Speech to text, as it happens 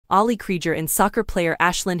Ollie Krieger and soccer player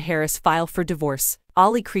Ashlyn Harris file for divorce.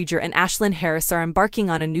 Ollie Krieger and Ashlyn Harris are embarking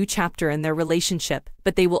on a new chapter in their relationship,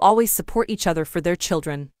 but they will always support each other for their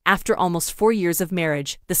children. After almost 4 years of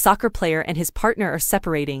marriage, the soccer player and his partner are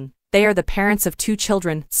separating. They are the parents of 2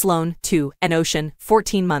 children, Sloan, 2, and Ocean,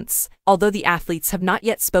 14 months. Although the athletes have not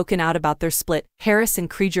yet spoken out about their split, Harris and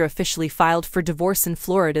Krieger officially filed for divorce in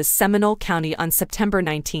Florida's Seminole County on September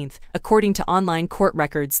 19, according to online court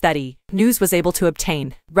records that E!News was able to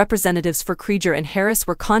obtain. Representatives for Krieger and Harris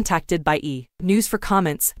were contacted by E!News for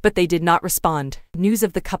comments, but they did not respond. News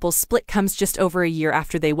of the couple's split comes just over a year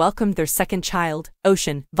after they welcomed their second child,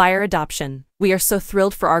 Ocean, via adoption. "We are so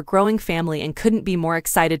thrilled for our growing family and couldn't be more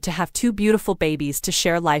excited to have 2 beautiful babies to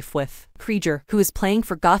share life with," Krieger, who is playing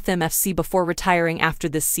for Gotham FC before retiring after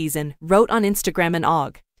this season, wrote on Instagram in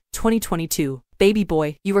Aug. 2022. "Baby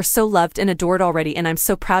boy, you are so loved and adored already, and I'm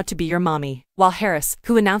so proud to be your mommy." While Harris,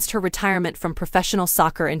 who announced her retirement from professional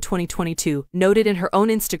soccer in 2022, noted in her own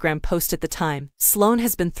Instagram post at the time, "Sloan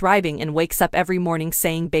has been thriving and wakes up every morning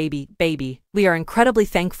saying baby, baby. We are incredibly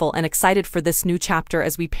thankful and excited for this new chapter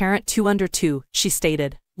as we parent 2 under 2, she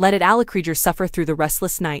stated. "Let it Ollie Krieger suffer through the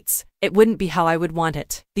restless nights. It wouldn't be how I would want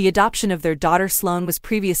it." The adoption of their daughter Sloan was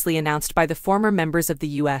previously announced by the former members of the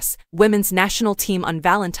U.S. women's national team on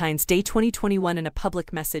Valentine's Day 2021 in a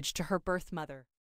public message to her birth mother.